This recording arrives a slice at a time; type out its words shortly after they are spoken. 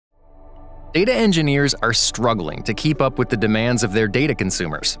Data engineers are struggling to keep up with the demands of their data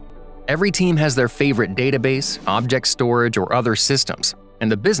consumers. Every team has their favorite database, object storage, or other systems,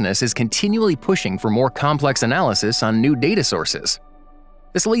 and the business is continually pushing for more complex analysis on new data sources.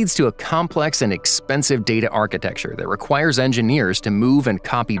 This leads to a complex and expensive data architecture that requires engineers to move and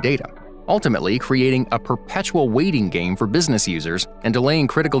copy data, ultimately creating a perpetual waiting game for business users and delaying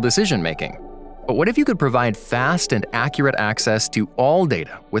critical decision-making. But what if you could provide fast and accurate access to all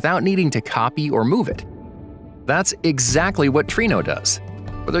data without needing to copy or move it? That's exactly what Trino does.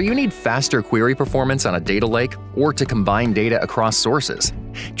 Whether you need faster query performance on a data lake or to combine data across sources,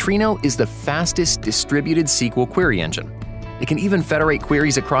 Trino is the fastest distributed SQL query engine. It can even federate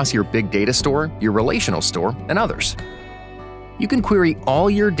queries across your big data store, your relational store, and others. You can query all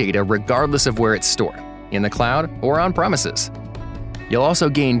your data regardless of where it's stored, in the cloud or on premises. You'll also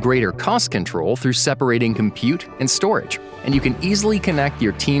gain greater cost control through separating compute and storage, and you can easily connect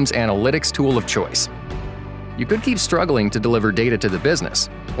your team's analytics tool of choice. You could keep struggling to deliver data to the business,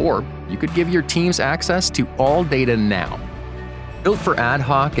 or you could give your teams access to all data now. Built for ad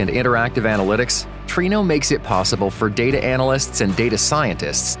hoc and interactive analytics, Trino makes it possible for data analysts and data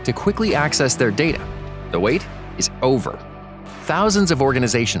scientists to quickly access their data. The wait is over. Thousands of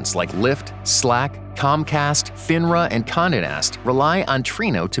organizations like Lyft, Slack, Comcast, FINRA, and Condé Nast rely on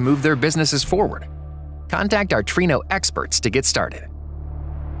Trino to move their businesses forward. Contact our Trino experts to get started.